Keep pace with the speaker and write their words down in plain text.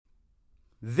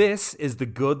This is the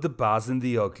good, the Baz, and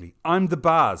the ugly. I'm the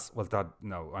Baz. Well,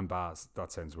 I'm Baz.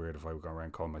 That sounds weird if I were going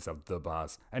around calling myself the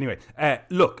Baz. Anyway,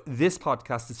 look, this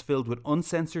podcast is filled with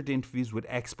uncensored interviews with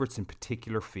experts in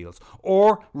particular fields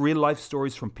or real life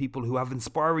stories from people who have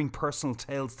inspiring personal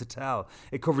tales to tell.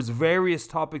 It covers various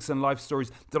topics and life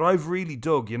stories that I've really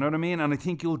dug, you know what I mean? And I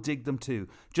think you'll dig them too.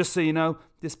 Just so you know,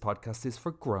 this podcast is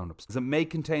for grown-ups. It may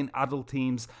contain adult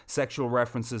themes, sexual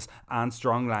references, and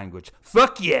strong language.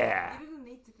 Fuck yeah!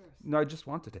 No, I just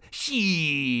wanted to.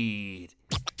 Shit!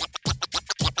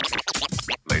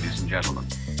 Ladies and gentlemen,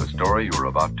 the story you are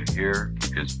about to hear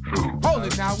is true. Hold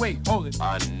it now, wait, hold it.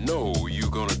 I know you're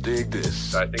gonna dig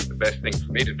this. I think the best thing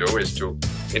for me to do is to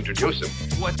introduce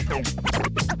him.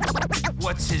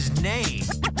 What's his name?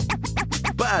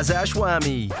 Baz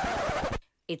Ashwami.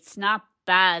 It's not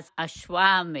Baz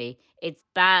Ashwami, it's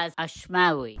Baz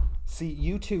Ashmawi. See,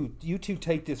 you two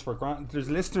take this for granted.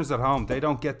 There's listeners at home. They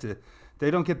don't get the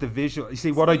visual. You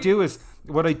see, what I do is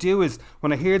when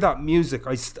I hear that music,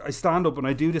 I stand up and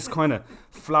I do this kind of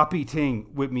flappy thing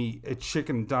with me, a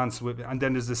chicken dance with me, and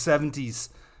then there's the 70s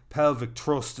pelvic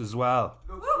thrust as well.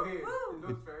 It looks weird. It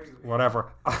looks very weird.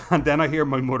 Whatever. And then I hear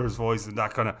my mother's voice, and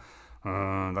that kind of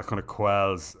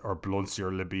quells or blunts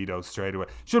your libido straight away.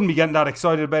 Shouldn't be getting that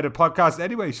excited about a podcast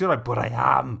anyway, should I? But I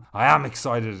am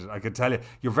excited, I can tell you.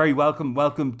 You're very welcome.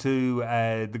 Welcome to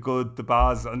the good, the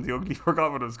Baz, and the ugly.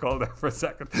 Forgot what it was called there for a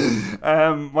second.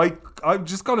 I'm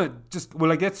just gonna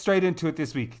will I get straight into it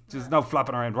this week? There's no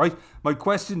flapping around, right? My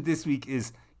question this week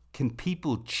is, can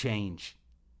people change?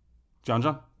 John?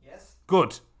 Yes.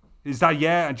 Good. Is that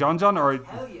yeah, John, or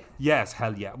Hell yeah. Yes,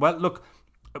 hell yeah. Well, look,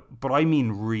 but I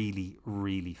mean really,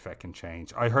 really fucking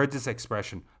change. I heard this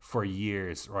expression for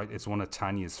years, right? It's one of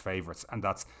Tanya's favourites, and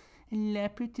that's, a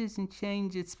leopard doesn't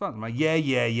change its spot. I'm like,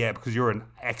 yeah, because you're an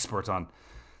expert on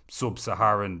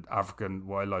sub-Saharan African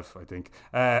wildlife, I think.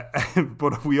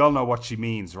 But we all know what she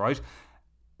means, right?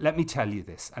 Let me tell you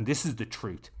this, and this is the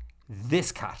truth.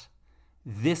 This cat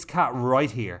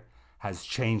right here has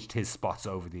changed his spots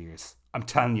over the years. I'm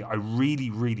telling you, I really,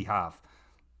 really have.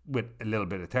 With a little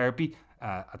bit of therapy,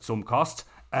 at some cost,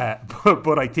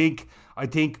 but I think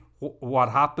what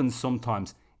happens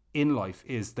sometimes in life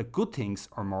is that good things,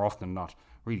 or more often than not,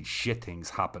 really shit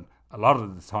things happen a lot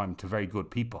of the time to very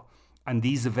good people, and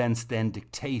these events then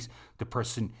dictate the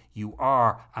person you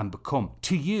are and become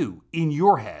to you in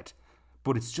your head.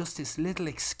 But it's just this little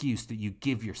excuse that you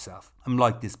give yourself. I'm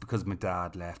like this because my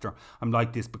dad left, or I'm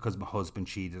like this because my husband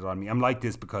cheated on me. I'm like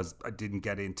this because I didn't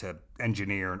get into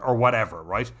engineering or whatever,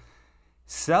 right?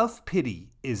 Self-pity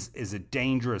is a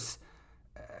dangerous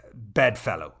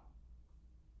bedfellow.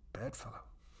 Bedfellow?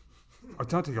 I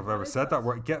don't think I've ever said that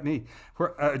word. Get me.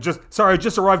 I just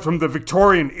arrived from the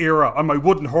Victorian era on my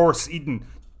wooden horse eating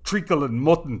treacle and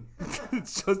mutton.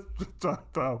 It's just,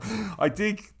 I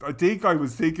think I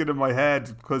was thinking in my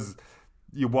head, because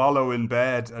you wallow in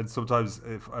bed, and sometimes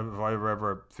if I were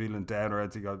ever feeling down or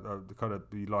anything, I'd kind of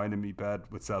be lying in my bed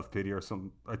with self-pity or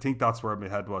something. I think that's where my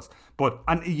head was.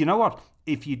 And you know what?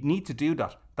 If you need to do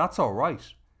that, that's all right.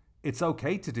 It's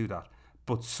okay to do that.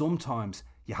 But sometimes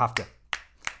you have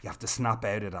to snap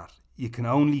out of that. You can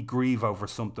only grieve over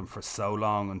something for so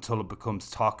long until it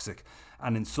becomes toxic,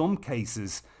 and in some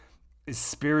cases is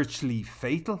spiritually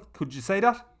fatal. Could you say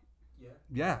that?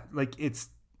 Yeah, like it's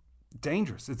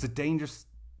dangerous. It's a dangerous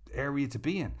area to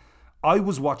be in. I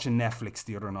was watching Netflix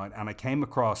the other night and I came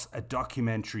across a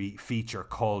documentary feature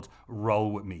called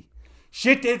Roll With Me.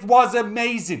 Shit, it was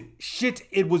amazing. Shit,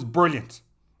 it was brilliant.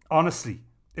 Honestly,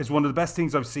 it's one of the best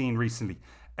things I've seen recently.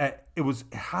 It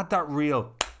had that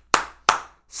real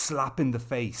slap in the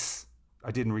face.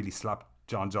 I didn't really slap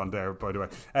John there, by the way.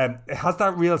 It has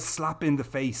that real slap in the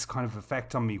face kind of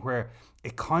effect on me, where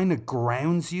it kind of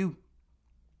grounds you,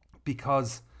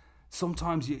 because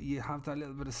sometimes you have that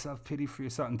little bit of self-pity for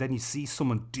yourself, and then you see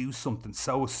someone do something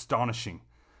so astonishing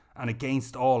and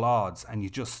against all odds, and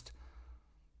it just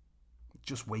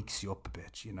wakes you up a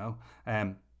bit, you know.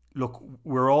 Look,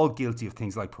 we're all guilty of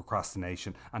things like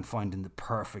procrastination and finding the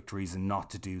perfect reason not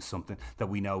to do something that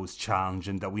we know is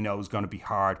challenging, that we know is going to be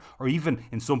hard, or even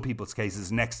in some people's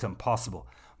cases next to impossible.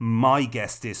 My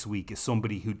guest this week is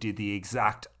somebody who did the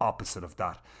exact opposite of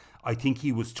that. I think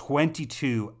he was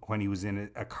 22 when he was in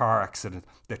a car accident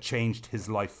that changed his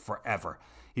life forever.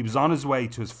 He was on his way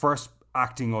to his first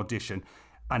acting audition,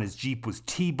 and his Jeep was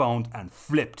T-boned and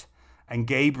flipped, and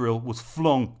Gabriel was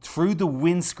flung through the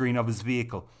windscreen of his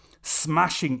vehicle,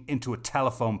 smashing into a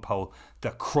telephone pole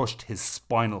that crushed his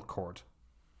spinal cord.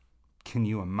 Can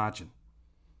you imagine?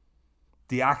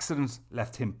 The accident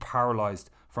left him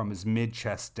paralysed from his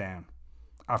mid-chest down.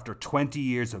 After 20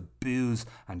 years of booze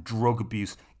and drug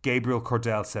abuse, Gabriel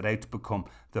Cordell set out to become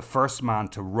the first man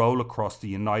to roll across the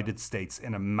United States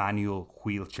in a manual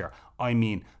wheelchair. I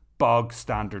mean, bog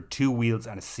standard, 2 wheels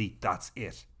and a seat, that's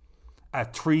it. A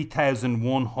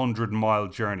 3,100 mile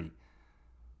journey.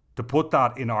 To put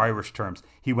that in Irish terms,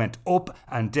 he went up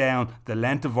and down the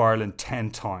length of Ireland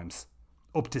 10 times.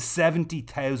 Up to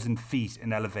 70,000 feet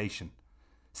in elevation.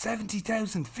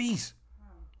 70,000 feet!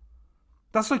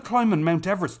 That's like climbing Mount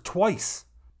Everest twice.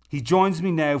 He joins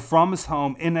me now from his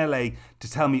home in LA to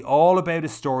tell me all about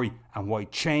his story and why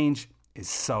change is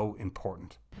so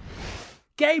important.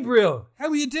 Gabriel, how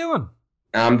are you doing?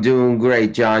 I'm doing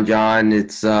great, John.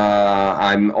 It's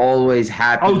I'm always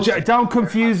happy. Oh, don't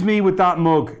confuse me with that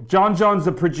mug. John's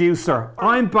the producer.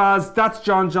 I'm Baz. That's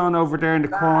John over there in the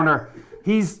corner.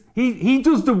 He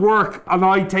does the work and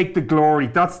I take the glory.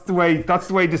 That's the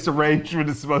way this arrangement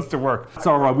is supposed to work. It's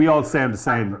all right. We all sound the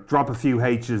same. Drop a few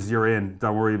H's, you're in.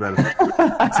 Don't worry about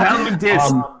it. Tell me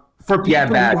this. For people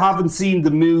who haven't seen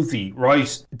the movie,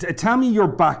 right? Tell me your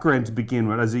background to begin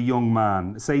with as a young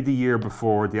man. Say the year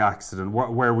before the accident.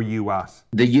 Where were you at?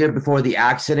 The year before the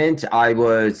accident, I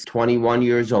was 21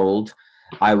 years old.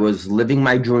 I was living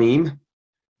my dream,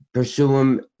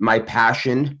 pursuing my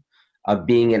passion of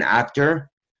being an actor,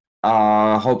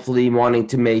 hopefully wanting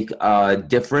to make a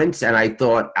difference. And I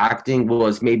thought acting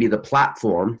was maybe the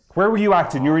platform. Where were you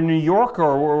acting? You were in New York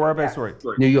or whereabouts? Sorry.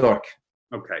 New York.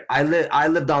 Okay. I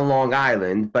lived on Long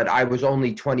Island, but I was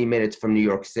only 20 minutes from New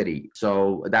York City.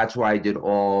 So that's where I did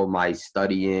all my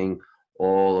studying,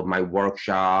 all of my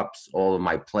workshops, all of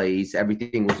my plays.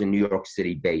 Everything was in New York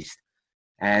City based.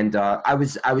 And I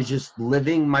was just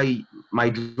living my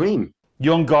dream.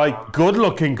 Young guy,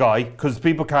 good-looking guy, because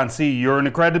people can't see you. You're an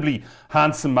incredibly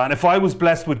handsome man. If I was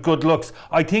blessed with good looks,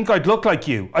 I think I'd look like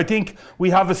you. I think we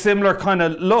have a similar kind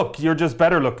of look. You're just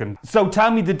better looking. So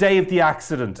tell me the day of the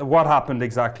accident. What happened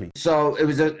exactly? So it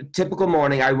was a typical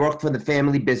morning. I worked for the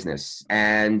family business.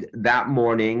 And that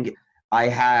morning, I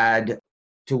had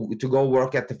to go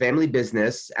work at the family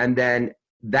business. And then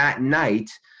that night,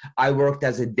 I worked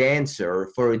as a dancer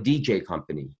for a DJ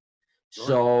company.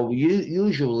 So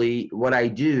usually what I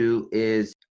do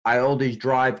is I always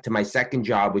drive to my second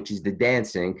job, which is the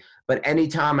dancing. But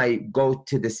anytime I go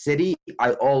to the city,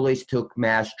 I always took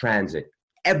mass transit.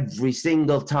 Every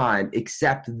single time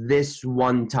except this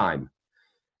one time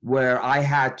where I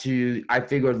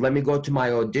figured, let me go to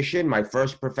my audition, my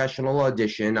first professional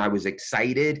audition. I was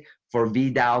excited for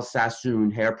Vidal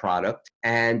Sassoon hair product.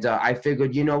 And I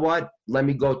figured, you know what? Let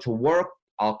me go to work.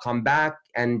 I'll come back,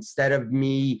 and instead of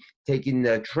me taking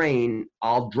the train,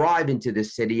 I'll drive into the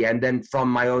city, and then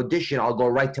from my audition, I'll go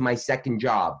right to my second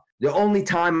job. The only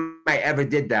time I ever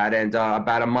did that, and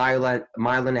about a mile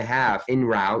and a half en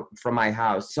route from my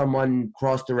house, someone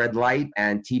crossed the red light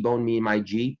and T-boned me in my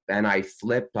Jeep, and I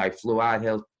flipped. I flew out,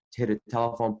 hit a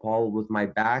telephone pole with my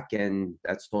back, and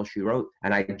that's all she wrote.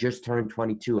 And I just turned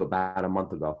 22 about a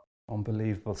month ago.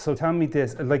 Unbelievable. So tell me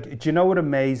this, like, do you know what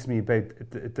amazed me about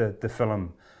the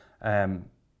film?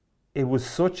 It was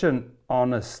such an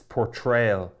honest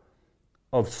portrayal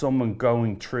of someone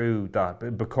going through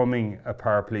that, becoming a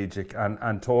paraplegic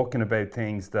and talking about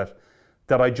things that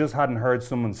I just hadn't heard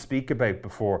someone speak about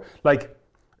before. Like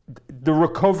the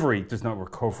recovery, there's no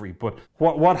recovery, but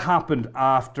what happened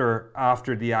after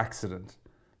the accident?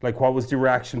 Like what was the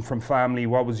reaction from family?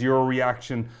 What was your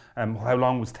reaction? How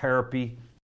long was therapy?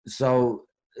 So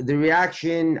the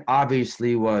reaction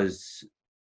obviously was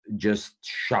just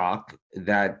shock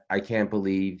that I can't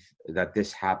believe that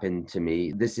this happened to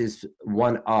me. This is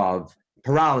one of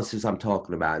paralysis I'm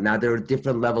talking about. Now there are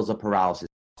different levels of paralysis.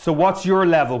 So what's your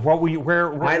level? What were you,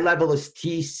 where? My level is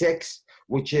T6,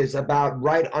 which is about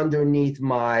right underneath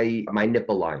my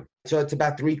nipple line. So it's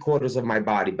about 3/4 of my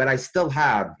body, but I still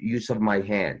have use of my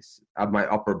hands, of my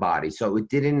upper body. So it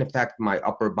didn't affect my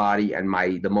upper body and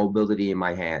the mobility in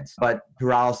my hands. But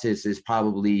paralysis is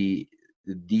probably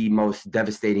the most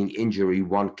devastating injury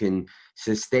one can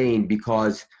sustain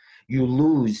because you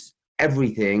lose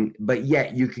everything, but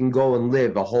yet you can go and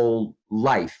live a whole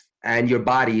life and your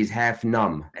body is half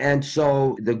numb. And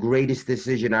so the greatest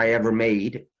decision I ever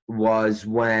made was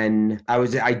when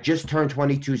I just turned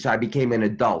 22, so I became an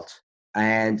adult.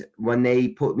 And when they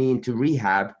put me into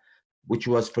rehab, which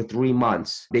was for 3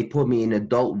 months, they put me in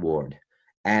adult ward.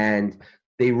 And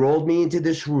they rolled me into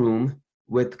this room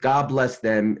with, God bless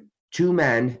them, 2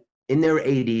 men in their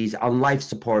 80s on life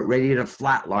support, ready to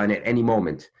flatline at any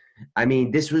moment. I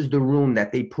mean, this was the room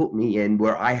that they put me in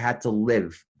where I had to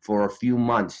live for a few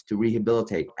months to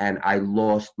rehabilitate. And I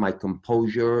lost my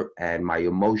composure and my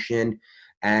emotion.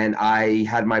 And I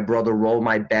had my brother roll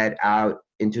my bed out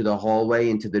into the hallway,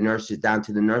 into the nurses, down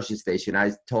to the nurses station.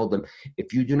 I told them,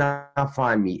 if you do not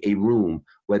find me a room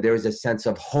where there is a sense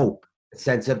of hope, a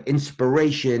sense of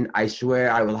inspiration, I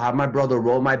swear I will have my brother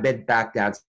roll my bed back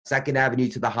down 2nd Avenue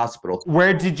to the hospital.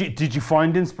 Where did you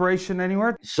find inspiration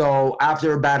anywhere? So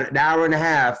after about an hour and a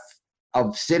half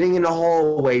of sitting in the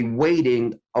hallway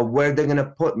waiting of where they're going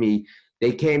to put me,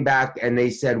 they came back and they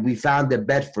said, we found a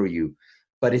bed for you,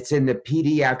 but it's in the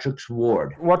pediatrics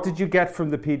ward. What did you get from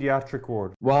the pediatric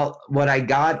ward? Well, what I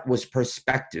got was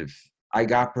perspective. I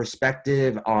got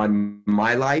perspective on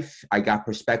my life. I got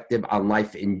perspective on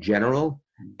life in general.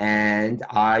 And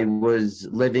I was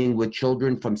living with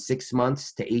children from 6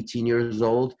 months to 18 years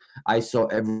old. I saw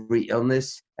every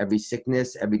illness, every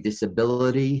sickness, every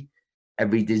disability,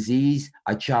 every disease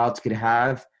a child could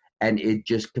have. And it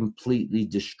just completely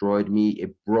destroyed me.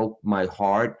 It broke my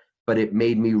heart, but it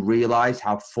made me realize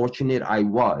how fortunate I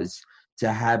was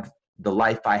to have the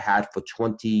life I had for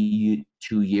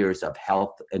 22 years of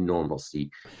health and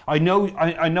normalcy. I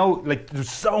know, like, there's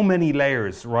so many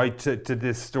layers, right, to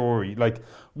this story. Like,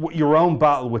 your own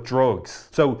battle with drugs.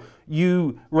 So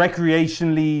you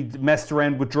recreationally messed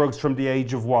around with drugs from the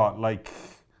age of what? Like,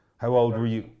 how old were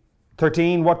you?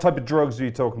 13? What type of drugs were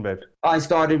you talking about? I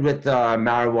started with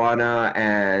marijuana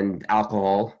and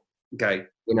alcohol. Okay.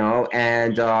 You know,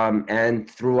 and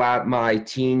throughout my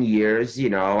teen years, you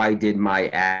know, I did my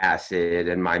acid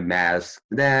and my meth.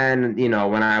 Then, you know,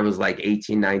 when I was like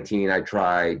 18, 19, I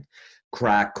tried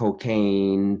crack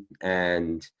cocaine,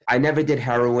 and I never did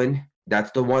heroin.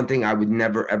 That's the one thing I would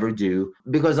never, ever do,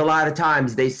 because a lot of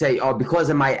times they say, oh, because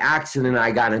of my accident,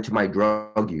 I got into my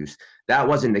drug use. That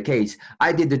wasn't the case.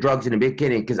 I did the drugs in the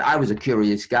beginning because I was a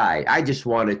curious guy. I just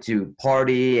wanted to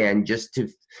party and just to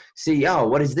see, oh,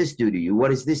 what does this do to you? What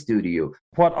does this do to you?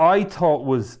 What I thought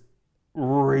was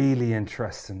really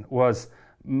interesting was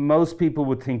most people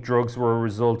would think drugs were a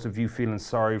result of you feeling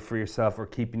sorry for yourself or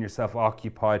keeping yourself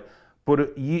occupied.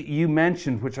 But you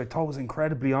mentioned, which I thought was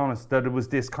incredibly honest, that it was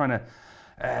this kind of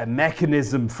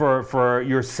mechanism for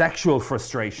your sexual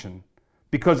frustration.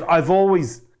 Because I've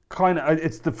always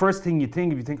it's the first thing you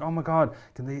think if you think, oh my God,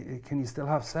 can you still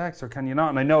have sex or can you not?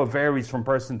 And I know it varies from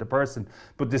person to person,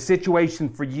 but the situation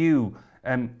for you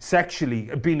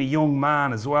sexually, being a young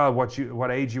man as well,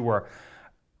 what age you were,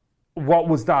 what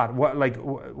was that?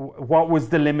 What was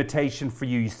the limitation for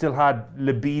you? You still had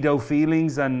libido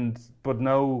feelings but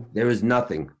no... There was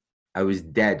nothing. I was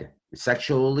dead.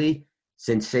 Sexually,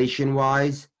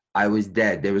 sensation-wise, I was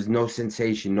dead. There was no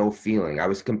sensation, no feeling. I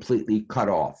was completely cut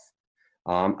off.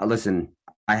 Listen,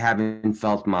 I haven't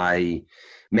felt my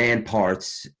man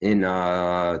parts in,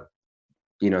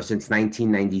 since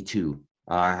 1992.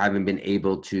 I haven't been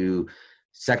able to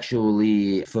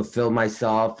sexually fulfill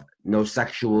myself, no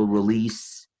sexual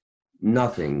release,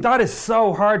 nothing. That is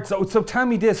so hard. So tell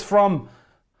me this, from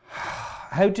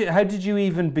how did you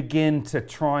even begin to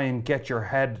try and get your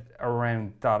head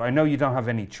around that? I know you don't have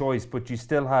any choice, but you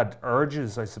still had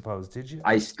urges, I suppose, did you?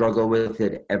 I struggle with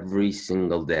it every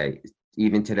single day.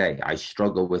 Even today, I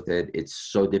struggle with it. It's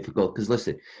so difficult because,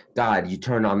 listen, God, you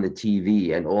turn on the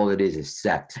TV and all it is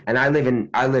sex. And I live in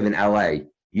LA.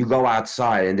 You go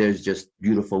outside and there's just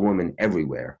beautiful women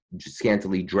everywhere, just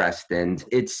scantily dressed, and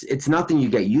it's nothing you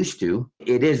get used to.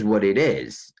 It is what it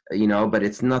is, you know, but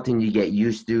it's nothing you get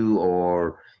used to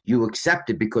or you accept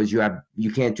it because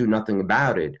you can't do nothing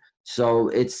about it. So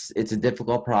it's a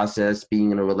difficult process.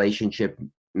 Being in a relationship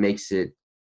makes it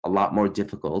a lot more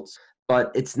difficult.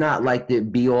 But it's not like the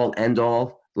be-all,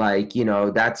 end-all. Like, you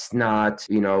know, that's not,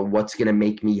 you know, what's going to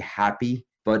make me happy.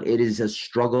 But it is a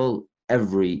struggle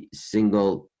every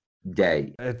single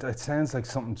day. It sounds like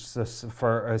something just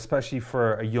especially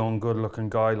for a young, good-looking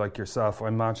guy like yourself. I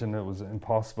imagine it was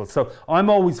impossible. So I'm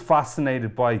always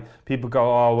fascinated by people go,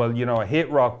 oh, well, you know, I hit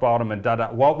rock bottom and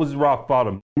da-da. What was rock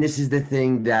bottom? This is the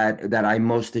thing that I'm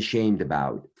most ashamed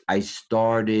about. I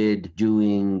started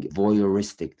doing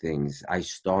voyeuristic things. I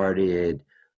started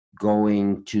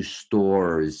going to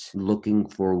stores looking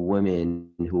for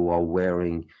women who are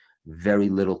wearing very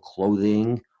little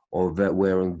clothing or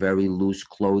wearing very loose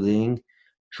clothing,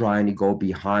 trying to go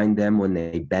behind them when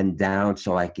they bend down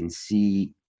so I can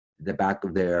see the back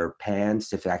of their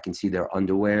pants, if I can see their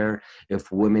underwear. If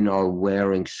women are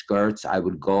wearing skirts, I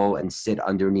would go and sit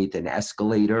underneath an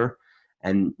escalator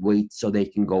and wait so they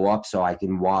can go up so I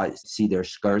can see their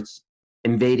skirts,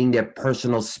 invading their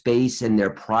personal space and their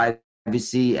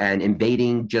privacy and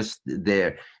invading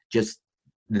them,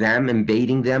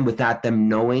 invading them without them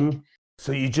knowing.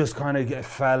 So you just kind of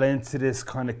fell into this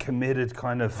kind of committed,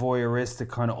 kind of voyeuristic,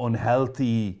 kind of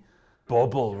unhealthy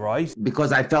bubble, right?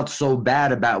 Because I felt so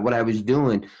bad about what I was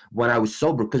doing when I was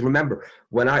sober. Because remember,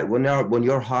 when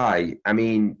you're high, I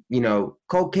mean,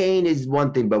 cocaine is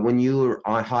one thing, but when you're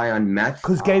high on meth.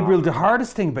 Because Gabriel, the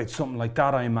hardest thing about something like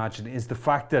that, I imagine, is the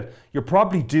fact that you're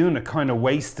probably doing it kind of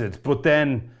wasted, but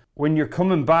then when you're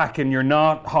coming back and you're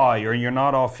not high or you're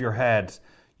not off your head,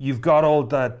 you've got all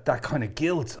that kind of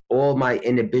guilt. All my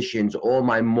inhibitions, all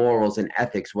my morals and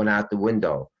ethics went out the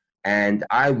window. And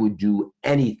I would do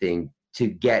anything to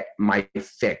get my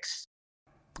fix.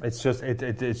 It's just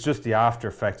it's just the after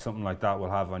effect something like that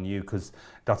will have on you, because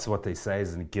that's what they say,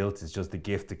 isn't it? Guilt is just the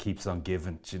gift that keeps on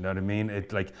giving. Do you know what I mean?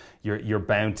 It like you're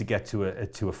bound to get to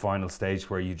a final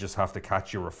stage where you just have to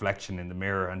catch your reflection in the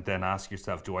mirror and then ask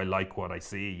yourself, do I like what I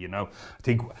see? I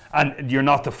think, and you're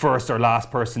not the first or last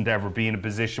person to ever be in a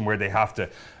position where they have to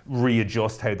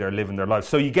readjust how they're living their life.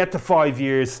 So you get to 5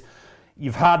 years,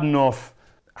 you've had enough.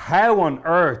 How on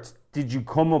earth did you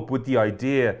come up with the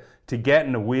idea to get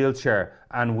in a wheelchair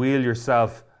and wheel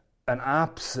yourself an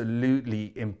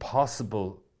absolutely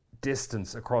impossible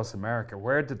distance across America?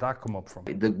 Where did that come up from?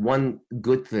 The one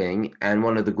good thing and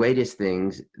one of the greatest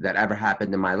things that ever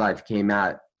happened in my life came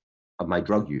out of my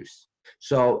drug use.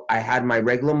 So I had my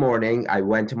regular morning. I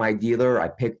went to my dealer. I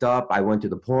picked up. I went to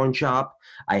the porn shop.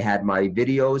 I had my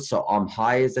videos. So I'm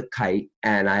high as a kite.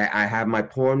 And I have my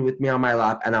porn with me on my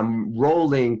lap. And I'm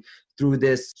rolling through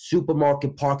this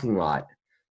supermarket parking lot.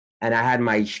 And I had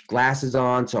my glasses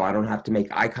on so I don't have to make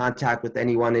eye contact with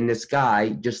anyone. And this guy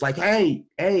just like, hey,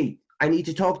 I need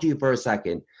to talk to you for a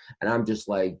second. And I'm just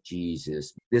like,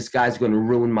 Jesus, this guy's going to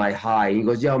ruin my high. He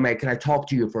goes, yo, man, can I talk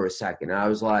to you for a second? And I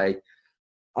was like,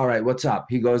 all right, what's up?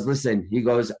 He goes, listen,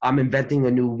 I'm inventing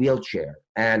a new wheelchair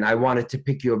and I wanted to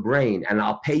pick your brain and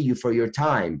I'll pay you for your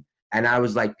time. And I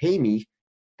was like, pay me?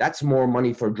 That's more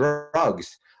money for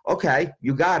drugs. Okay,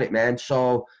 you got it, man.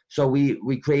 So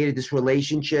we created this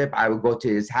relationship. I would go to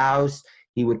his house.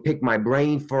 He would pick my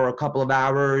brain for a couple of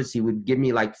hours. He would give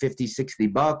me like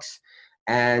 $50-$60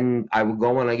 and I would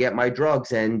go and I get my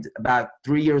drugs. And about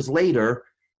 3 years later,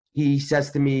 he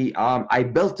says to me, I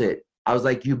built it. I was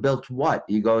like, you built what?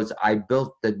 He goes, I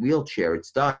built the wheelchair. It's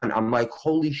done. I'm like,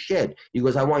 holy shit. He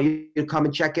goes, I want you to come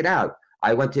and check it out.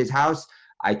 I went to his house.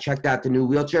 I checked out the new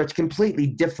wheelchair. It's completely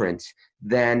different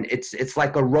than it's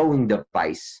like a rowing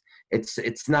device.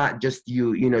 It's not just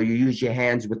you use your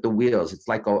hands with the wheels. It's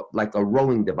like a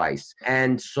rowing device.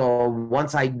 And so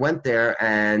once I went there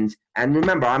and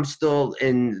remember, I'm still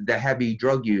in the heavy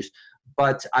drug use,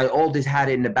 but I always had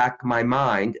it in the back of my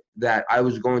mind that I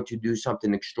was going to do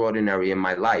something extraordinary in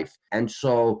my life. And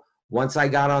so once I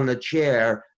got on the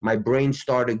chair, my brain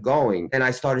started going. And I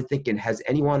started thinking, has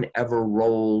anyone ever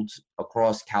rolled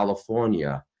across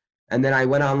California? And then I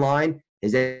went online.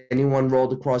 Has anyone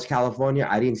rolled across California?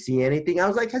 I didn't see anything. I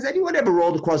was like, has anyone ever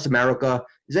rolled across America?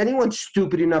 Is anyone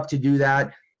stupid enough to do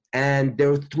that? And there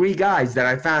were 3 guys that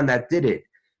I found that did it,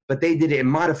 but they did it in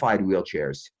modified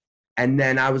wheelchairs. And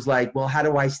then I was like, well, how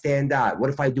do I stand out?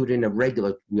 What if I do it in a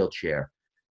regular wheelchair?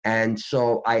 And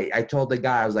so I told the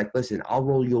guy, I was like, listen, I'll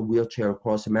roll your wheelchair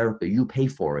across America. You pay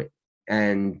for it.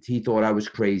 And he thought I was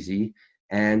crazy.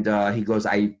 And he goes,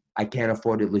 I can't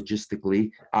afford it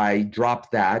logistically. I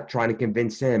dropped that, trying to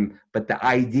convince him, but the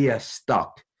idea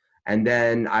stuck. And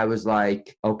then I was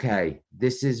like, okay,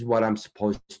 this is what I'm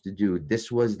supposed to do.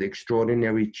 This was the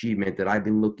extraordinary achievement that I've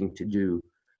been looking to do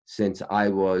since I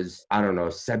was,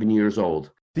 7 years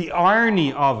old. The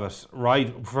irony of it,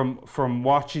 right, from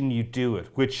watching you do it,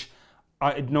 which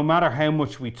no matter how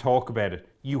much we talk about it,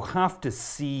 you have to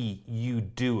see you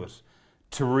do it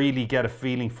to really get a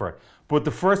feeling for it. But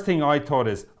the first thing I thought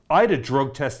is, I'd have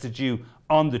drug tested you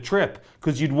on the trip,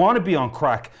 because you'd want to be on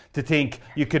crack to think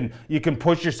you can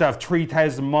push yourself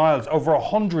 3,000 miles over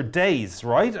 100 days,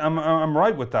 right? I'm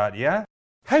right with that, yeah?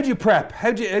 How do you prep?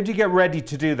 How do you get ready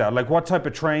to do that? Like, what type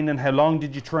of training? How long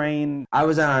did you train? I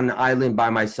was on an island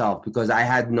by myself because I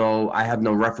have no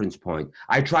reference point.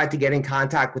 I tried to get in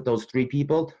contact with those 3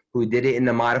 people who did it in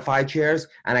the modified chairs,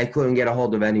 and I couldn't get a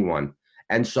hold of anyone.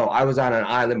 And so I was on an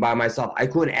island by myself. I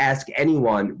couldn't ask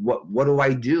anyone, what do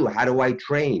I do? How do I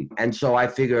train? And so I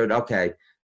figured, okay,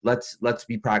 let's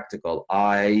be practical.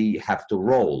 I have to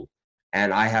roll.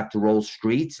 And I have to roll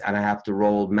streets, and I have to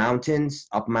roll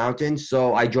up mountains.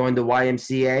 So I joined the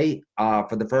YMCA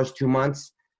for the first 2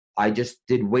 months. I just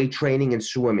did weight training and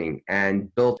swimming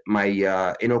and built my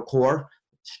inner core,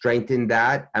 strengthened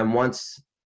that. And once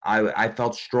I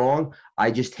felt strong, I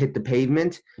just hit the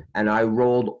pavement and I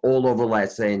rolled all over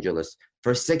Los Angeles.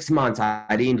 For 6 months,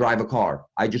 I didn't drive a car.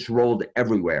 I just rolled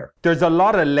everywhere. There's a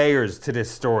lot of layers to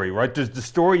this story, right? There's the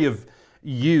story of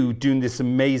you doing this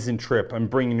amazing trip and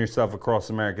bringing yourself across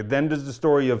America. Then there's the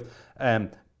story of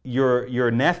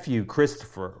your nephew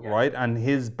Christopher, right, and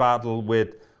his battle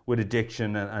with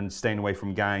addiction and staying away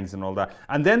from gangs and all that.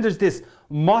 And then there's this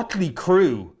motley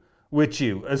crew with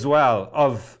you as well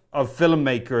of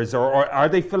filmmakers, or are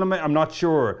they filmmakers? I'm not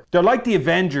sure. They're like the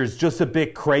Avengers, just a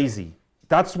bit crazy.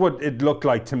 That's what it looked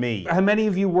like to me. How many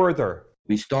of you were there?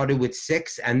 We started with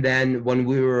 6, and then when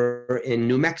we were in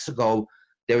New Mexico,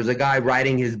 there was a guy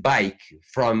riding his bike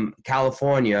from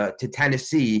California to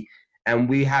Tennessee, and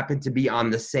we happened to be on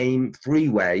the same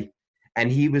freeway,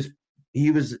 and he was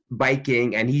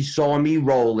biking, and he saw me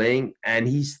rolling, and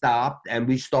he stopped, and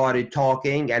we started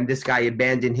talking, and this guy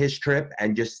abandoned his trip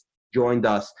and just joined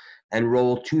us and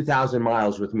rolled 2,000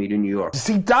 miles with me to New York.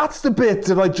 See, that's the bit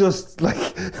that I just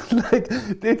like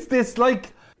it's this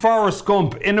like Forrest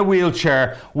Gump in a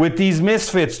wheelchair with these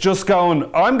misfits just going,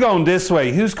 I'm going this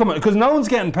way, who's coming? Because no one's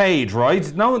getting paid, right?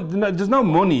 There's no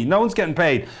money, no one's getting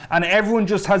paid, and everyone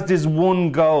just has this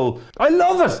one goal. I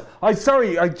love it. I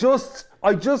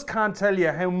just can't tell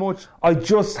you how much. I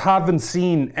just haven't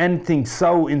seen anything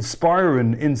so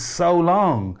inspiring in so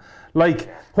long.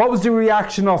 Like, what was the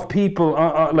reaction of people?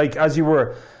 Like as you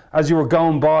were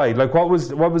going by, like what was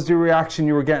the reaction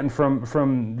you were getting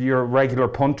from your regular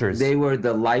punters? They were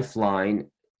the lifeline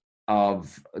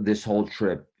of this whole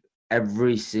trip.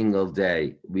 Every single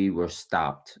day we were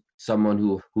stopped. Someone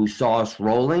who saw us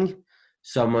rolling,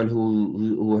 someone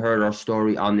who heard our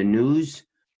story on the news.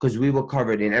 Because we were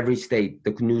covered in every state,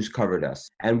 the news covered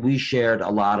us. And we shared a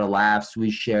lot of laughs,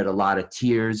 we shared a lot of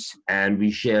tears, and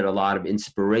we shared a lot of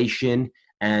inspiration.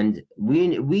 And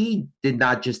we did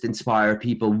not just inspire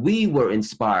people, we were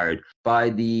inspired by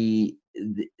the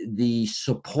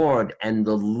support and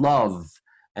the love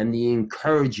and the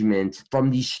encouragement from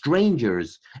these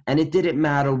strangers. And it didn't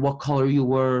matter what color you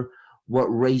were, what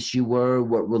race you were,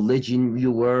 what religion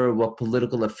you were, what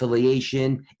political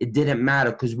affiliation. It didn't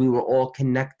matter, because we were all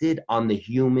connected on the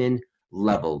human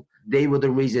level. They were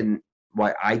the reason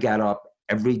why I got up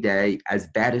every day, as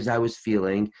bad as I was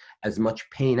feeling, as much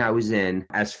pain I was in,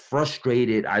 as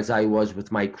frustrated as I was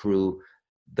with my crew.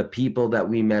 The people that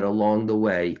we met along the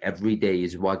way every day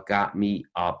is what got me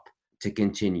up to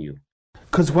continue.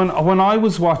 Because when I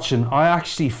was watching, I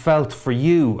actually felt for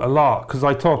you a lot, because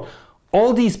I thought,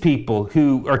 all these people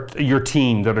who are your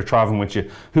team that are traveling with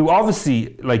you, who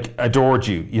obviously like adored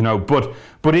you, you know, but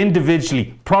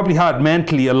individually probably had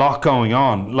mentally a lot going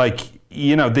on. Like,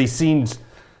 you know, they seemed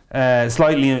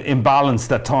slightly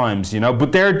imbalanced at times, you know,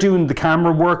 but they're doing the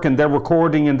camera work and they're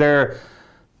recording and they're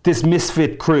this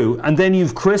misfit crew. And then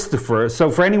you've Christopher. So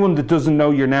for anyone that doesn't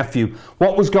know your nephew,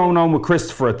 what was going on with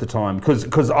Christopher at the time?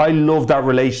 Because I love that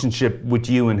relationship with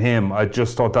you and him. I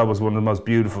just thought that was one of the most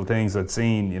beautiful things I'd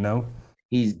seen, you know?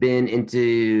 He's been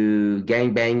into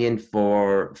gangbanging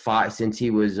since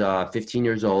he was 15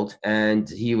 years old, and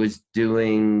he was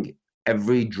doing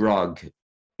every drug,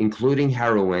 including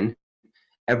heroin,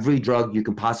 every drug you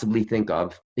can possibly think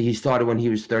of. He started when he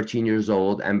was 13 years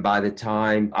old, and by the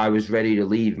time I was ready to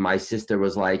leave, my sister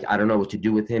was like, I don't know what to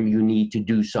do with him. You need to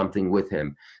do something with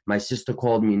him. My sister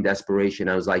called me in desperation.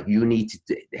 I was like, you need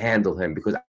to handle him,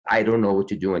 because I don't know what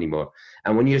to do anymore.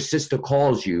 And when your sister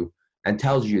calls you and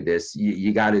tells you this,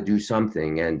 you got to do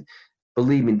something. And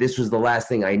believe me, this was the last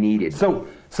thing I needed. So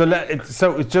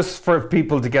just for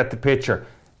people to get the picture,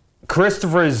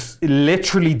 Christopher is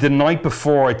literally the night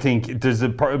before, I think, there's a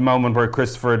moment where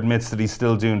Christopher admits that he's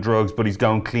still doing drugs, but he's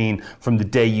going clean from the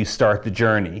day you start the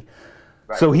journey.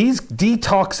 Right. So he's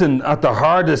detoxing at the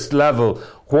hardest level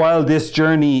while this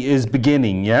journey is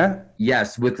beginning, yeah?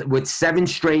 Yes, with 7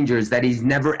 strangers that he's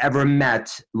never ever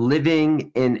met,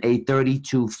 living in a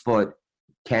 32-foot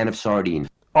can of sardines.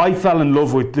 I fell in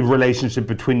love with the relationship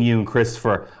between you and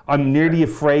Christopher. I'm nearly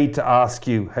afraid to ask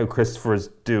you how Christopher's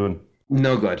doing.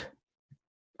 No good,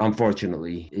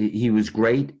 unfortunately. He was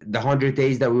great. The 100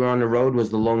 days that we were on the road was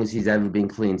the longest he's ever been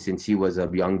clean since he was a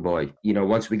young boy. You know,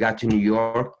 once we got to New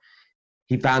York,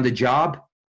 he found a job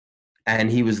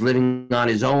and he was living on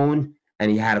his own. And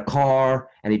he had a car,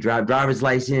 and he driver's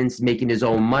license, making his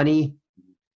own money,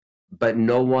 but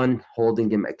no one holding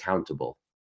him accountable.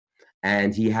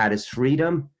 And he had his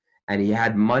freedom, and he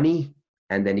had money,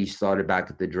 and then he started back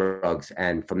at the drugs.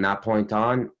 And from that point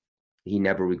on, he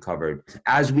never recovered.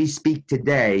 As we speak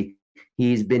today,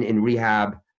 he's been in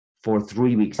rehab for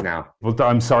 3 weeks now. Well,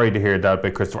 I'm sorry to hear that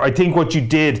bit, Christopher. I think what you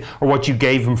did, or what you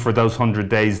gave him for those 100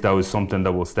 days, though, is something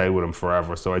that will stay with him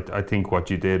forever. So I think what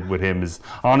you did with him is,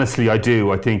 honestly, I do.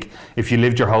 I think if you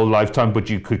lived your whole lifetime, but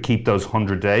you could keep those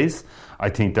 100 days, I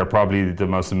think they're probably the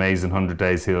most amazing 100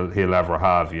 days he'll ever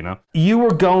have, you know? You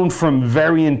were going from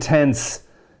very intense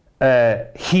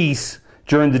heat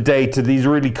during the day to these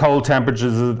really cold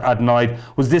temperatures at night.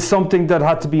 Was this something that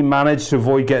had to be managed to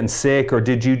avoid getting sick, or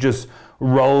did you just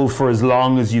roll for as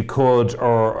long as you could,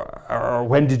 or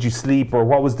when did you sleep, or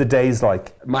what was the days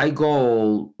like? My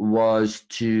goal was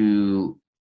to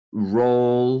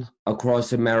roll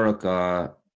across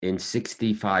America in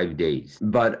 65 days.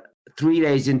 But 3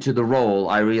 days into the roll,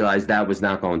 I realized that was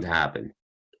not going to happen.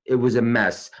 It was a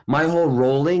mess. My whole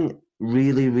rolling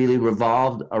really, really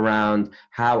revolved around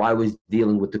how I was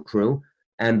dealing with the crew.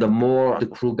 And the more the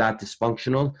crew got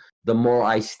dysfunctional, the more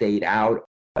I stayed out.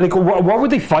 Like, what were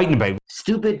they fighting about?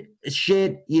 Stupid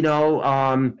shit, you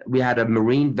know. We had a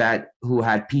Marine vet who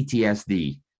had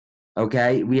PTSD.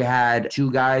 Okay, we had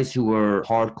 2 guys who were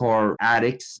hardcore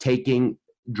addicts taking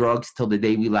drugs till the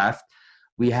day we left.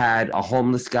 We had a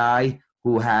homeless guy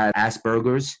who had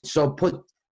Asperger's. So put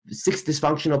 6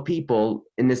 dysfunctional people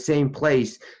in the same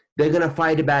place, they're gonna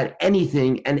fight about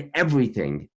anything and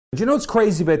everything. Do you know what's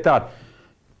crazy about that?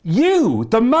 You,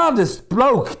 the maddest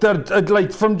bloke that,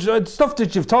 like, from stuff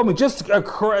that you've told me, just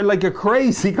like a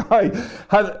crazy guy.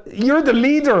 You're the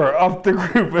leader of the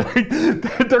group.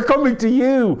 Like, they're coming to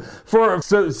you for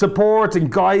support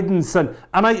and guidance, and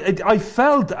I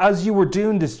felt as you were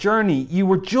doing this journey, you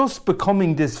were just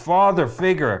becoming this father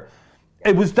figure.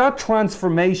 It was that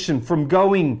transformation from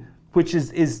going, which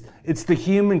is it's the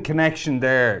human connection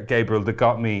there, Gabriel, that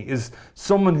got me. Is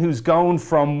someone who's going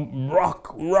from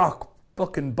rock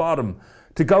fucking bottom,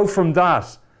 to go from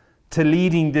that to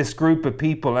leading this group of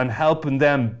people and helping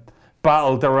them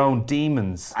battle their own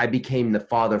demons. I became the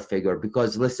father figure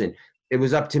because, listen, it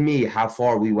was up to me how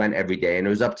far we went every day, and it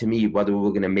was up to me whether we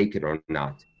were going to make it or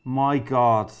not. My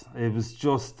God, it's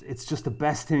just the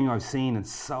best thing I've seen in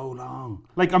so long.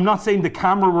 Like, I'm not saying the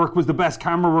camera work was the best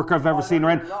camera work I've ever seen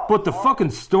around, but the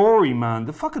fucking story, man,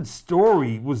 the fucking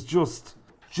story was just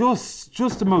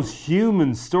the most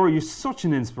human story. You're such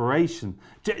an inspiration.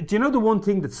 Do you know the one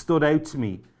thing that stood out to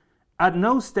me? At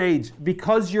no stage,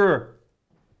 because you're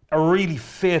a really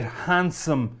fit,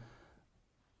 handsome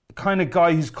kind of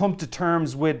guy who's come to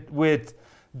terms with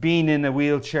being in a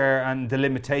wheelchair and the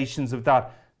limitations of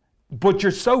that, but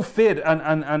you're so fit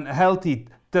and healthy,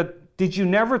 that did you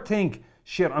never think,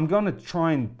 shit, I'm going to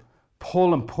try and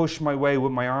pull and push my way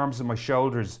with my arms and my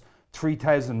shoulders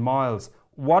 3,000 miles?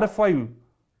 What if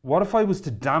I was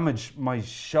to damage my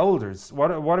shoulders?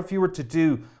 What if you were to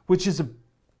do, which is a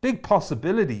big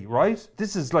possibility, right?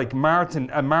 This is like a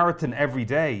marathon every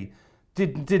day.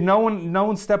 Did no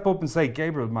one step up and say,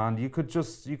 Gabriel, man, you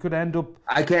could end up...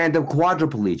 I could end up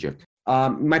quadriplegic.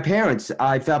 My parents,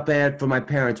 I felt bad for my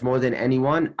parents more than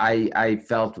anyone. I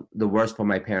felt the worst for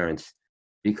my parents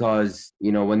because,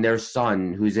 you know, when their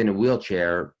son, who's in a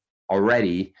wheelchair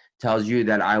already, tells you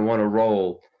that I want to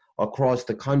roll across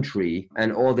the country,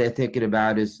 and all they're thinking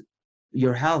about is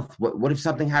your health. What if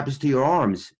something happens to your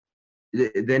arms?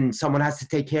 Then someone has to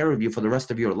take care of you for the rest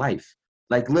of your life.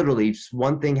 Like, literally, if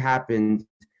one thing happened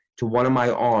to one of my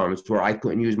arms where I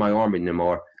couldn't use my arm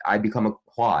anymore, I become a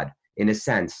quad in a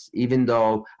sense, even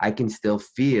though I can still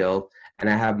feel and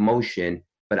I have motion,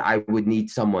 but I would need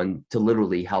someone to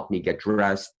literally help me get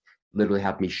dressed, literally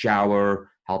help me shower,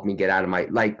 help me get out of my,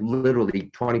 like, literally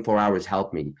 24 hours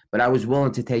help me. But I was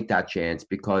willing to take that chance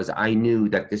because I knew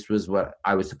that this was what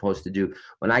I was supposed to do.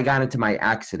 When I got into my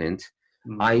accident,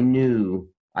 I knew,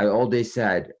 I always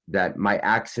said that my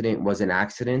accident was an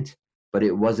accident, but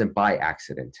it wasn't by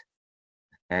accident.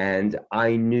 And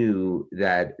I knew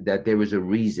that there was a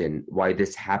reason why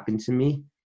this happened to me,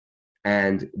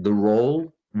 and the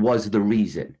role was the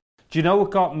reason. Do you know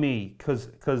what got me?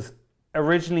 Because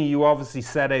originally you obviously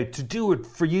set out to do it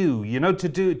for you, you know, to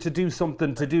do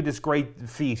something, to do this great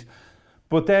feat.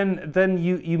 But then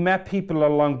you met people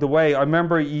along the way. I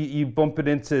remember you bumping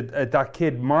into that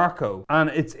kid Marco, and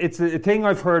it's a thing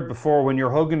I've heard before. When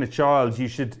you're hugging a child, you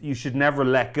should never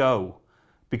let go,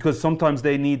 because sometimes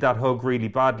they need that hug really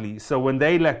badly. So when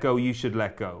they let go, you should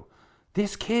let go.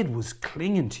 This kid was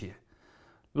clinging to you.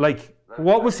 Like,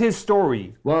 what was his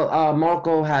story? Well,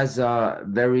 Marco has a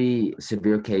very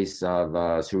severe case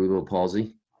of cerebral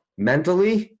palsy.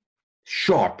 Mentally,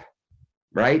 sharp,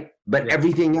 right? But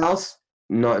everything else,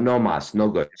 no mas, no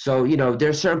good. So, you know,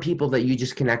 there's certain people that you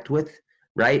just connect with,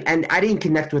 right? And I didn't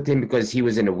connect with him because he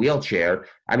was in a wheelchair.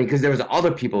 I mean, because there was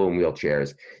other people in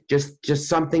wheelchairs. Just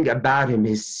something about him,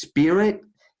 his spirit,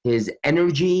 his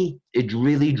energy, it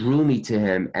really drew me to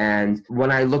him. And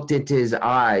when I looked into his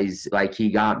eyes, like, he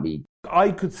got me.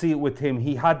 I could see it with him.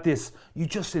 He had this, you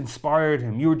just inspired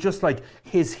him. You were just like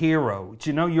his hero. Do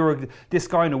you know, you're this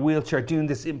guy in a wheelchair doing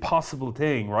this impossible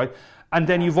thing, right? And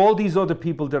then you've all these other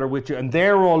people that are with you, and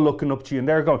they're all looking up to you,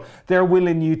 and they're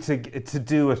willing you to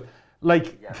do it.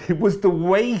 Like, it was the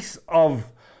weight of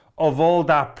all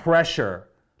that pressure.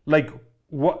 Like,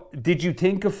 what did you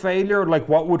think of failure? Like,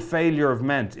 what would failure have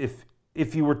meant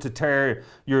if you were to tear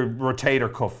your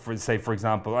rotator cuff, for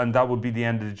example, and that would be the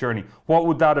end of the journey? What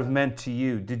would that have meant to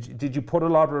you? Did you put a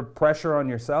lot of pressure on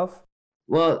yourself?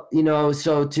 Well,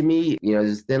 so to me,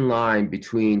 there's a thin line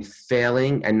between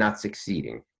failing and not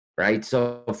succeeding, right?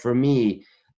 So for me,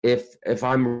 if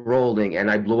I'm rolling and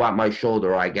I blew out my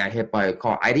shoulder or I got hit by a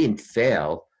car, I didn't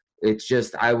fail. It's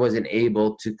just I wasn't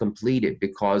able to complete it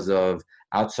because of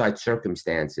outside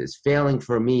circumstances. Failing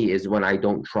for me is when I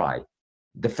don't try.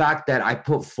 The fact that I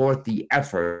put forth the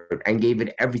effort and gave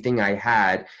it everything I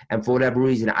had, and for whatever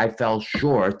reason I fell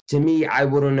short, to me, I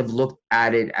wouldn't have looked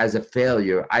at it as a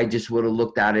failure. I just would have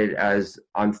looked at it as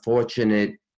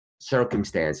unfortunate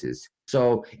circumstances.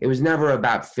 So it was never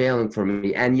about failing for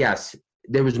me. And yes,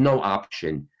 there was no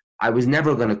option. I was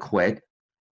never going to quit.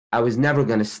 I was never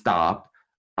going to stop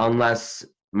unless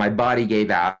my body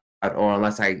gave out or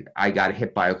unless I got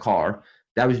hit by a car.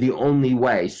 That was the only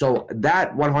way. So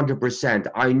that 100%,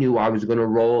 I knew I was going to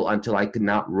roll until I could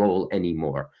not roll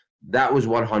anymore. That was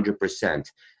 100%.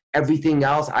 Everything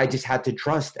else, I just had to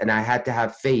trust, and I had to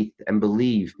have faith and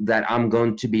believe that I'm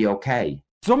going to be okay.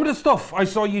 Some of the stuff I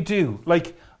saw you do,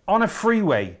 like on a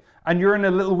freeway, and you're in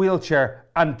a little wheelchair,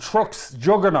 and trucks,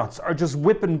 juggernauts, are just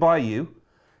whipping by you.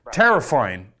 Right.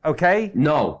 Terrifying, okay?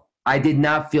 No, I did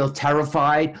not feel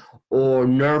terrified or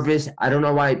nervous. I don't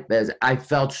know why. I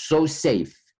felt so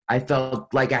safe. I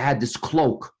felt like I had this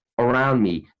cloak around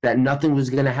me that nothing was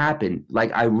going to happen.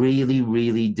 Like I really,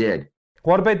 really did.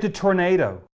 What about the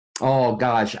tornado? Oh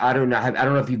gosh, I don't know. I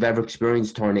don't know if you've ever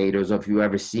experienced tornadoes or if you've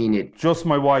ever seen it. Just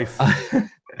my wife.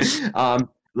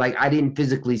 Like I didn't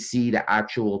physically see the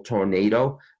actual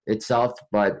tornado itself,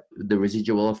 but the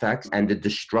residual effects and the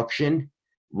destruction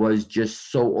was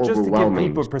just so overwhelming. Just to give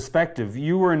people perspective,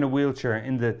 you were in a wheelchair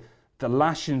in the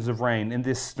lashings of rain in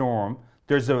this storm.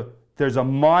 There's a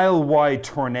mile wide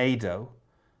tornado,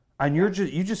 and you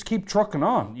just keep trucking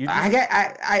on.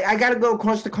 I got to go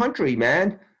across the country,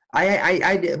 man.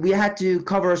 We had to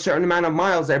cover a certain amount of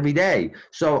miles every day,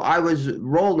 so I was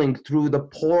rolling through the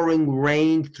pouring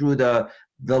rain, through the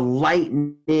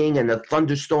lightning and the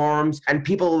thunderstorms, and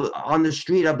people on the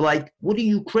street are like, "What are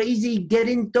you, crazy? Get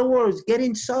indoors, get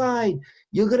inside.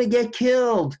 You're gonna get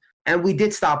killed." And we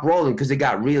did stop rolling because it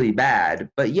got really bad.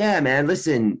 But yeah, man,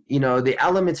 listen, the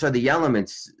elements are the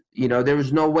elements. There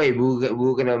was no way we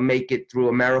were going to make it through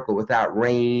America without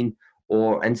rain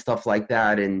and stuff like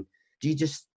that. And you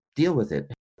just deal with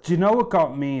it. Do you know what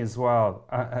got me as well?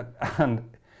 And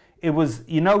it was,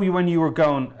 when you were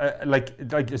going, like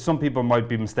some people might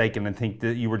be mistaken and think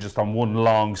that you were just on one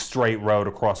long straight road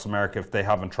across America if they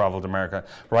haven't traveled America,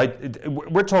 right?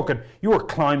 We're talking, you were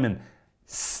climbing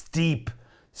steep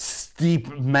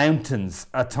mountains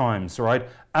at times, right?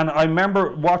 And I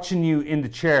remember watching you in the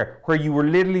chair where you were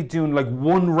literally doing like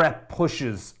 1 rep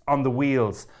pushes on the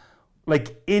wheels,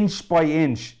 like inch by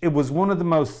inch. It was one of the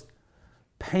most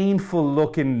painful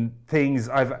looking things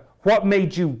What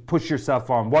made you push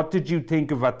yourself on? What did you think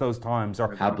of at those times?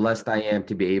 Or how blessed I am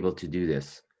to be able to do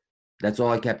this. That's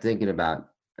all I kept thinking about.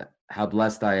 How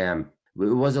blessed I am. It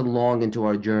wasn't long into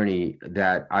our journey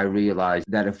that I realized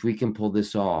that if we can pull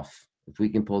this off, we're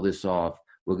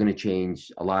going to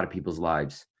change a lot of people's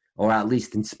lives, or at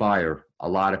least inspire a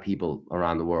lot of people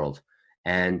around the world.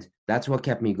 And that's what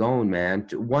kept me going, man.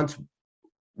 Once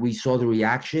we saw the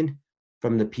reaction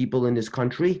from the people in this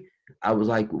country, I was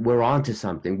like, we're onto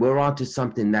something. We're onto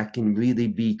something that can really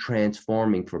be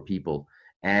transforming for people.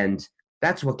 And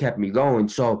that's what kept me going.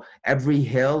 So every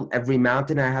hill, every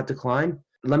mountain I had to climb,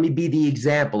 let me be the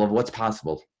example of what's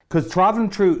possible. Because traveling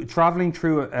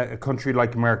through a country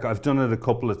like America, I've done it a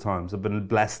couple of times. I've been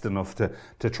blessed enough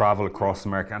to travel across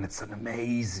America, and it's an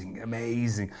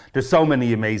amazing. There's so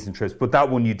many amazing trips, but that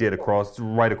one you did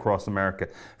right across America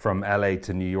from LA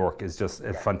to New York is just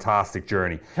a fantastic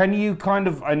journey. Can you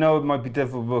I know it might be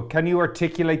difficult, but can you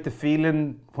articulate the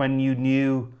feeling when you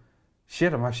knew,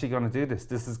 shit, I'm actually going to do this.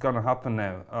 This is going to happen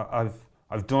now.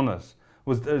 I've done it.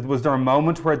 Was there a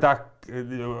moment where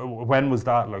when was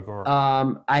that like? Or?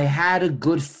 I had a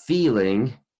good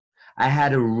feeling. I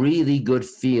had a really good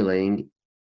feeling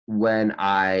when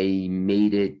I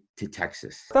made it to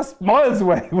Texas. That's miles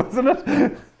away, wasn't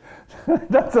it?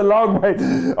 That's a long way.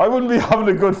 I wouldn't be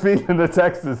having a good feeling at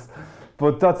Texas.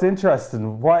 But that's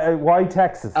interesting. Why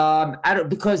Texas?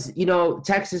 Because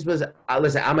Texas was.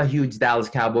 Listen, I'm a huge Dallas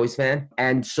Cowboys fan,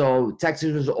 and so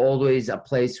Texas was always a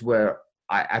place where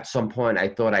at some point I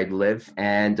thought I'd live,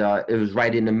 and it was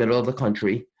right in the middle of the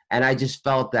country. And I just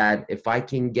felt that if I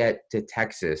can get to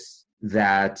Texas,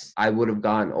 that I would have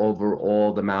gone over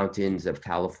all the mountains of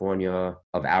California,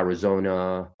 of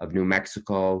Arizona, of New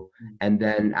Mexico. And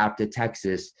then after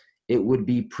Texas, it would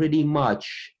be pretty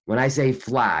much, when I say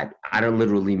flat, I don't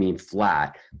literally mean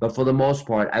flat, but for the most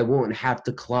part, I won't have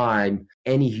to climb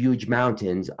any huge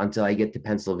mountains until I get to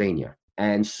Pennsylvania.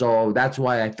 And so that's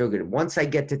why I figured once I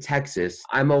get to Texas,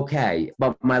 I'm okay.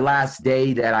 But my last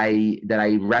day that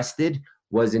I rested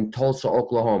was in Tulsa,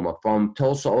 Oklahoma. From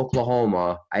Tulsa,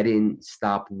 Oklahoma, I didn't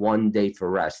stop one day for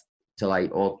rest till I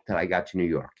got to New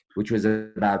York, which was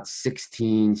about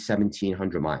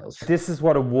 1,700 miles. This is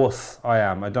what a wuss I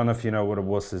am. I don't know if you know what a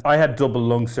wuss is. I had double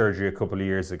lung surgery a couple of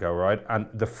years ago, right? And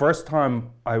the first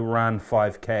time I ran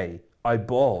 5K, I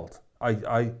bawled.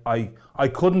 I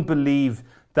couldn't believe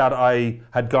that I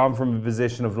had gone from a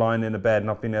position of lying in a bed,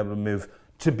 not being able to move,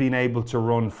 to being able to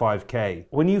run 5K.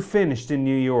 When you finished in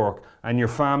New York and your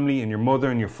family and your mother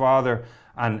and your father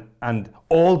and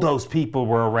all those people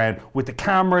were around with the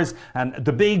cameras and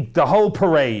the whole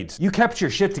parade, you kept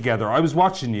your shit together. I was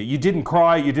watching you. You didn't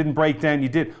cry, you didn't break down, you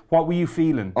did. What were you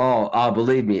feeling?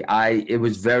 Believe me, it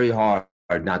was very hard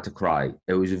not to cry.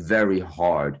 It was very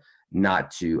hard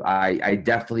not to. I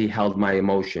definitely held my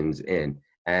emotions in.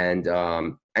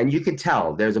 And you could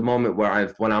tell there's a moment where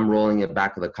when I'm rolling in the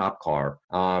back of the cop car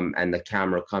and the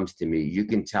camera comes to me, you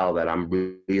can tell that I'm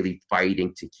really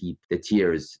fighting to keep the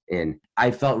tears in. I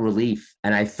felt relief,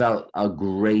 and I felt a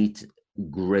great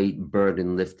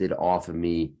burden lifted off of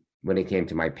me when it came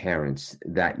to my parents,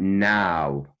 that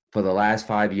now for the last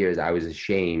 5 years, I was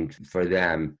ashamed for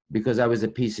them because I was a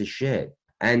piece of shit.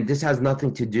 And this has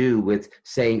nothing to do with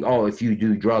saying, oh, if you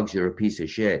do drugs, you're a piece of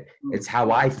shit. It's how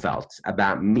I felt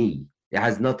about me. It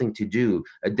has nothing to do.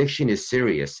 Addiction is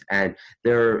serious. And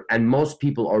most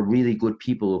people are really good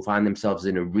people who find themselves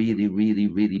in a really, really,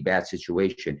 really bad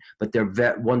situation. But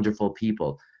they're wonderful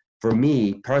people. For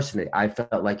me, personally, I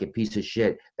felt like a piece of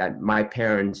shit that my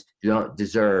parents do not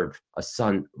deserve a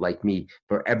son like me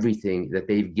for everything that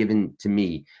they've given to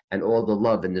me and all the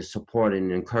love and the support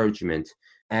and encouragement.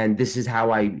 And this is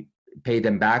how I pay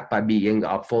them back, by being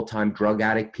a full-time drug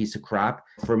addict piece of crap.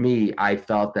 For me, I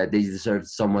felt that they deserved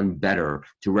someone better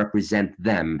to represent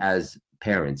them as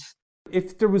parents.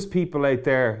 If there was people out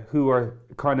there who are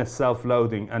kind of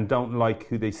self-loathing and don't like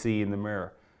who they see in the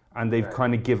mirror, and they've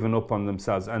kind of given up on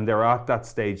themselves, and they're at that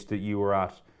stage that you were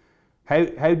at,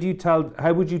 how would you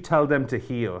tell them to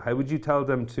heal? How would you tell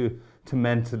them to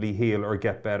mentally heal or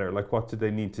get better? Like, what do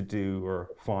they need to do or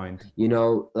find?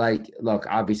 Look,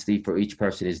 obviously for each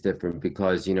person is different,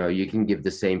 because, you can give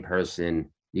the same person,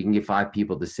 you can give 5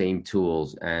 people the same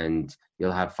tools and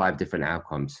you'll have 5 different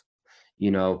outcomes.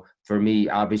 For me,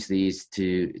 obviously, is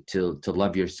to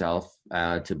love yourself,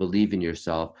 to believe in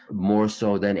yourself more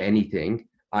so than anything.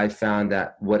 I found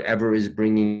that whatever is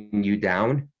bringing you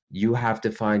down, you have to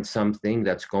find something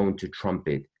that's going to trump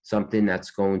it, something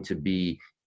that's going to be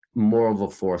more of a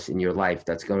force in your life,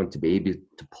 that's going to be able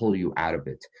to pull you out of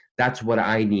it. That's what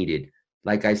I needed.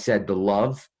 Like I said, the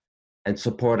love and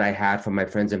support I had from my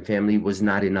friends and family was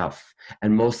not enough.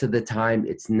 And most of the time,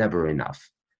 it's never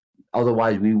enough.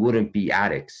 Otherwise, we wouldn't be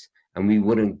addicts and we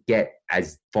wouldn't get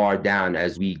as far down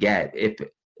as we get if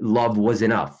love was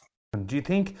enough. Do you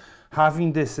think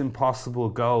having this impossible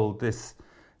goal, this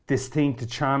thing to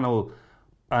channel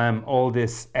all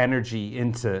this energy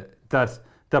into,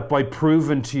 that by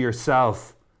proving to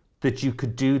yourself that you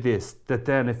could do this, that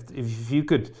then if you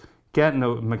could get in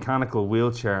a mechanical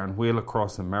wheelchair and wheel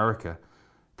across America,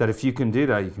 that if you can do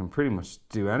that, you can pretty much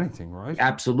do anything, right?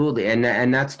 Absolutely.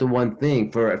 And that's the one thing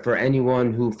for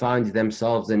anyone who finds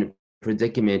themselves in a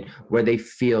predicament where they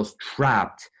feel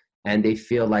trapped and they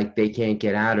feel like they can't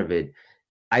get out of it.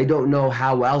 I don't know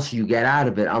how else you get out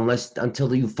of it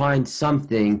until you find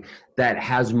something that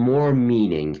has more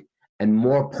meaning and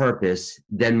more purpose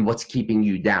than what's keeping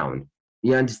you down.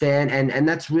 You understand? And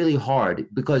that's really hard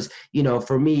because,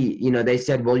 for me, they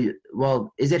said,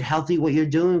 well, is it healthy what you're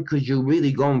doing? Because you're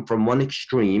really going from one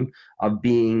extreme of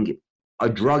being a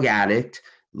drug addict,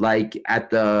 like at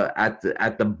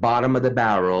the bottom of the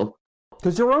barrel.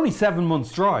 Because you're only 7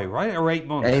 months dry, right? Or 8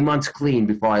 months? 8 months clean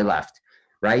before I left.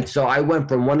 Right. So I went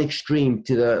from one extreme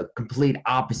to the complete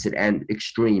opposite end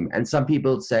extreme. And some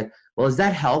people said, well, is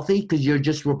that healthy? Because you're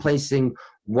just replacing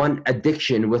one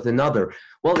addiction with another.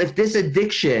 Well, if this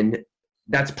addiction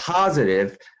that's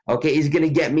positive, okay, is going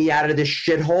to get me out of this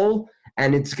shithole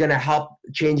and it's going to help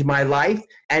change my life,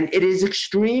 and it is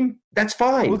extreme, that's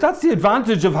fine. Well, that's the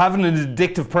advantage of having an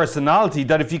addictive personality,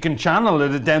 that if you can channel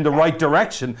it down the right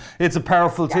direction, it's a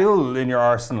powerful tool in your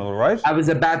arsenal, right? I was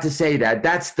about to say that.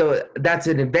 That's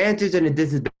an advantage and a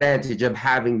disadvantage of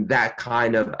having that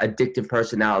kind of addictive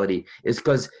personality, is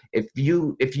because if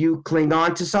you cling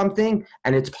on to something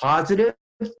and it's positive,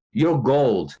 you're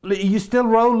gold. Are you still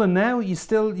rolling now? You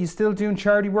still doing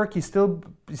charity work? You still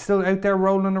out there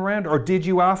rolling around, or did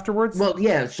you afterwards? Well,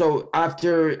 yeah. So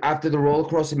after the roll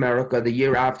across America, the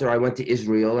year after, I went to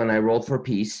Israel and I rolled for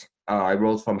peace. I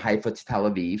rolled from Haifa to Tel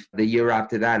Aviv. The year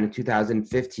after that, in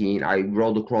 2015, I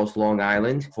rolled across Long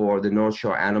Island for the North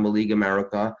Shore Animal League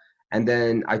America. And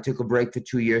then I took a break for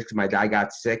 2 years because my dad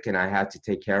got sick and I had to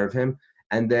take care of him.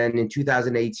 And then in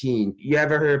 2018, you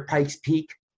ever heard Pikes Peak?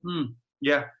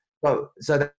 Yeah. So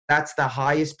that's the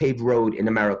highest paved road in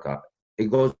America.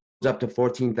 It goes up to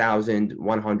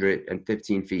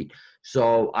 14,115 feet.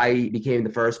 So I became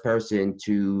the first person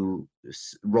to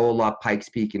roll up Pikes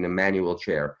Peak in a manual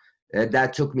chair.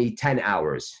 That took me 10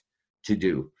 hours to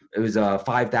do. It was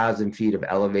 5,000 feet of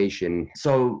elevation.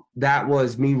 So that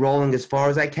was me rolling as far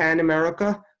as I can in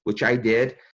America, which I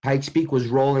did. Pikes Peak was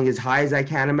rolling as high as I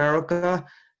can in America.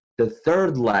 The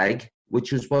third leg,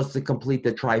 which was supposed to complete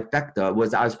the trifecta,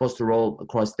 was I was supposed to roll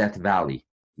across Death Valley.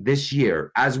 This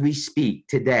year, as we speak,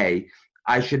 today,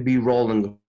 I should be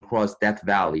rolling across Death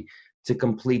Valley to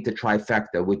complete the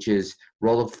trifecta, which is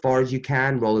roll as far as you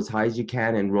can, roll as high as you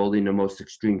can, and roll in the most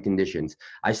extreme conditions.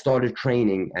 I started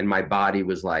training, and my body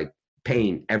was like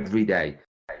pain every day.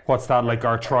 What's that, like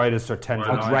arthritis or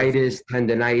tendonitis? Arthritis,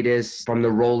 tendonitis. From the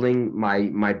rolling,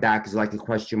 my back is like a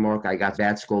question mark. I got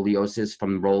bad scoliosis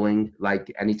from rolling.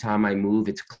 Like anytime I move,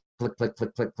 it's click, click,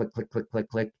 click, click, click, click, click, click,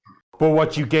 click. But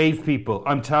what you gave people,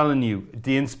 I'm telling you,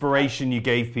 the inspiration you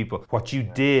gave people, what you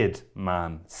did,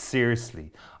 man,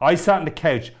 seriously. I sat on the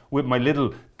couch with my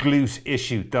little glute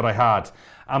issue that I had,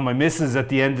 and my missus at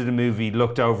the end of the movie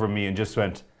looked over me and just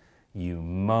went, "You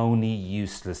moany,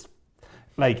 useless."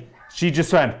 Like, she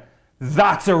just went,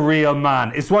 "That's a real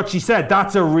man." It's what she said,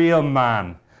 "That's a real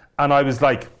man." And I was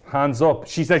like, hands up.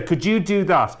 She said, "Could you do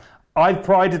that?" I've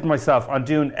prided myself on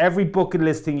doing every bucket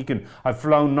list thing you can. I've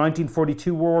flown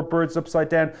 1942 war birds upside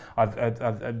down.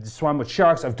 I've swam with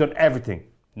sharks. I've done everything.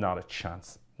 Not a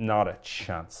chance. Not a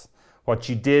chance. What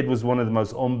you did was one of the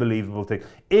most unbelievable things.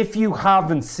 If you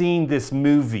haven't seen this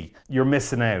movie, you're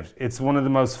missing out. It's one of the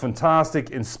most fantastic,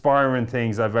 inspiring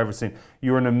things I've ever seen.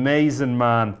 You're an amazing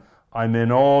man. I'm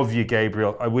in awe of you,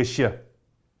 Gabriel. I wish you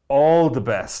all the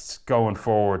best going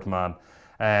forward, man.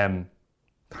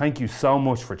 Thank you so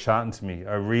much for chatting to me.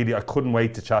 I couldn't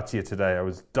wait to chat to you today. I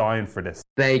was dying for this.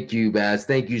 Thank you, Baz.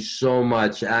 Thank you so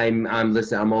much. I'm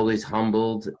always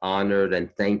humbled, honored, and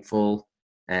thankful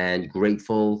and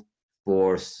grateful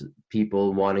for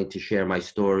people wanting to share my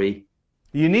story.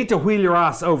 You need to wheel your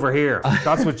ass over here.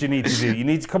 That's what you need to do. You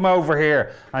need to come over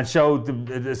here and show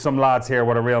some lads here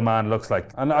what a real man looks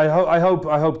like. And I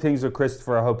hope things with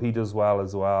Christopher. I hope he does well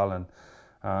as well,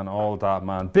 and all that,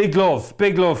 man. Big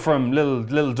love from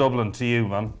little Dublin to you,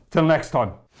 man. Till next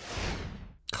time.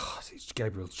 God,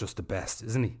 Gabriel's just the best,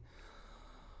 isn't he?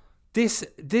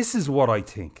 This is what I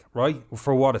think, right?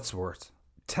 For what it's worth.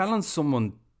 Telling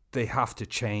someone they have to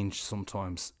change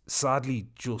sometimes, sadly,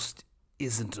 just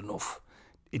isn't enough.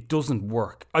 It doesn't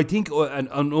work. I think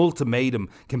an ultimatum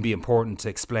can be important to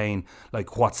explain,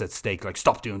 like, what's at stake, like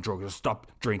stop doing drugs or stop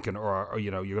drinking, or you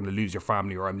know, you're going to lose your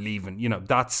family, or I'm leaving. You know,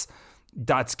 that's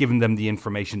giving them the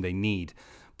information they need.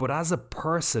 But as a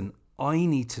person, I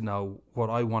need to know what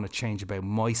I want to change about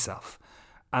myself,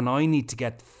 and I need to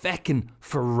get feckin'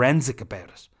 forensic about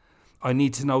it. I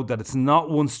need to know that it's not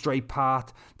one straight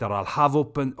path, that I'll have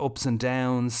ups and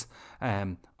downs.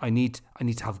 I need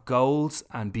to have goals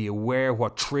and be aware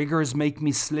what triggers make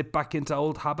me slip back into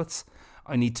old habits.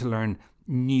 I need to learn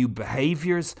new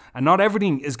behaviours, and not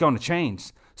everything is going to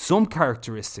change. Some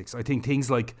characteristics, I think things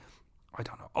like, I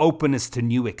don't know, openness to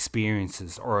new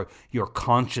experiences, or your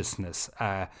consciousness,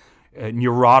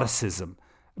 neuroticism,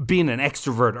 being an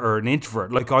extrovert or an introvert.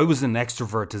 Like, I was an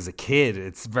extrovert as a kid.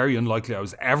 It's very unlikely I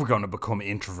was ever going to become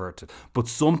introverted. But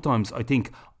sometimes I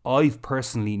think I've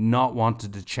personally not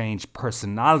wanted to change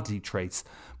personality traits,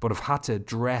 but have had to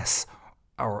address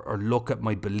or look at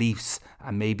my beliefs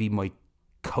and maybe my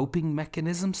coping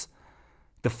mechanisms.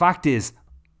 The fact is,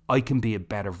 I can be a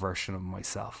better version of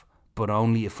myself, but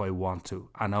only if I want to,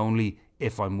 and only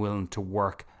if I'm willing to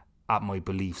work at my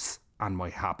beliefs and my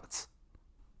habits.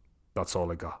 That's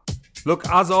all I got. Look,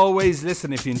 as always,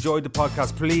 listen, if you enjoyed the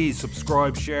podcast, please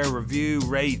subscribe, share, review,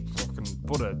 rate, fucking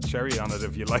put a cherry on it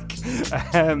if you like.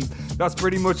 That's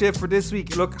pretty much it for this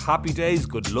week. Look, happy days.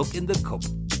 Good luck in the cup.